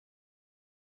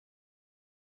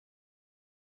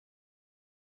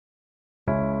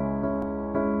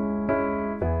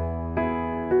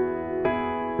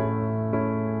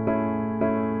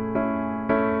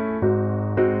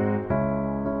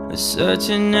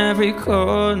searching every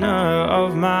corner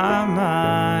of my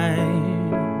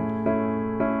mind,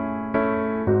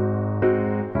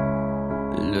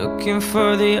 looking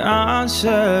for the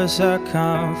answers I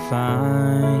can't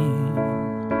find.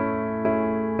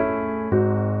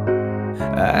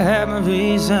 I have my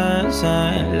reasons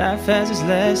and life has its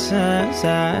lessons.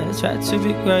 I try to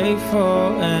be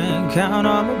grateful and count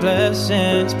all my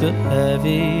blessings, but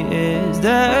heavy is the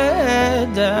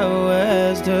head that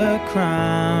wears the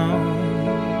crown.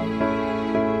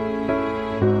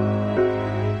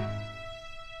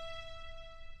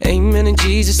 Amen in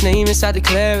Jesus' name, yes I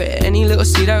declare it. Any little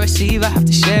seed I receive, I have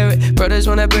to share it. Brothers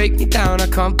wanna break me down, I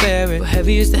can't bear it. But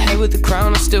heavy is the head with the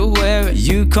crown, I still wear it.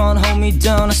 You can't hold me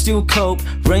down, I still cope.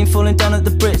 Rain falling down at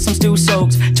the Brits, I'm still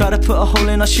soaked. Try to put a hole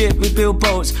in our ship, we build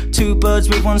boats. Two birds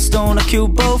with one stone, I kill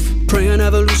both. Pray I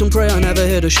never lose and pray I never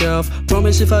hit a shelf.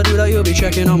 Promise if I do that you'll be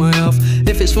checking on my health.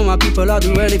 If it's for my people I'll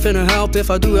do anything to help. If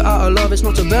I do it out of love it's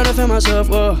not to benefit myself.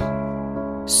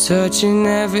 Searching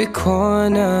every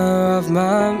corner of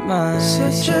my mind,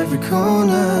 Search every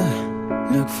corner,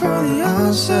 look for the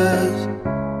answers,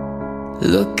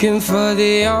 looking for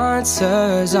the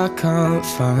answers I can't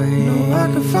find. no I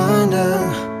can find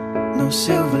them, no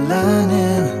silver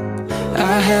lining.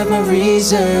 I have my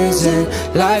reasons and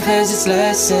life has its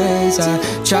lessons.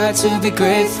 I try to be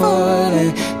grateful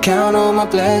and count all my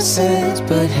blessings,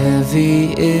 but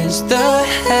heavy is the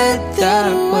head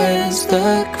that wears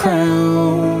the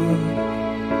crown.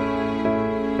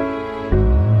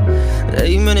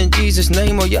 Amen in Jesus'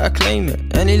 name, oh yeah I claim it.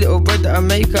 Any little bread that I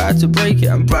make, I had to break it.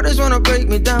 And brothers wanna break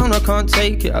me down, I can't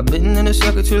take it. I've been in the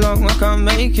circle too long, I can't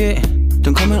make it.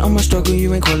 Don't comment on my struggle,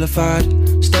 you ain't qualified.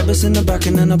 Stab us in the back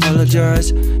and then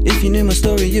apologize. If you knew my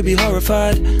story, you'd be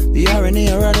horrified. The irony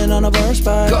of riding on a bar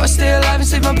spy. Gotta stay alive and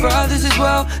save my brothers as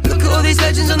well. Look at all these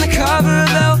legends on the cover of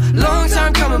Hell. Long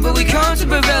time coming, but we come to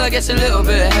prevail. I guess a little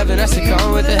bit of heaven has to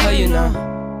come with the hell, you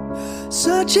know.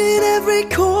 Searching every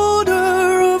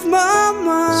corner of my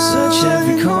mind, Search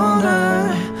every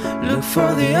corner, look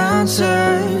for the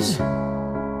answers,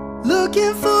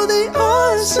 looking for the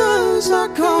answers I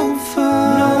can't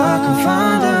find. no I can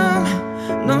find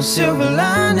them, no silver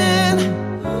lining.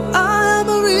 I have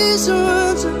my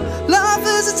reasons, life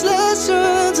has its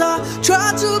lessons. I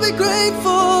try to be grateful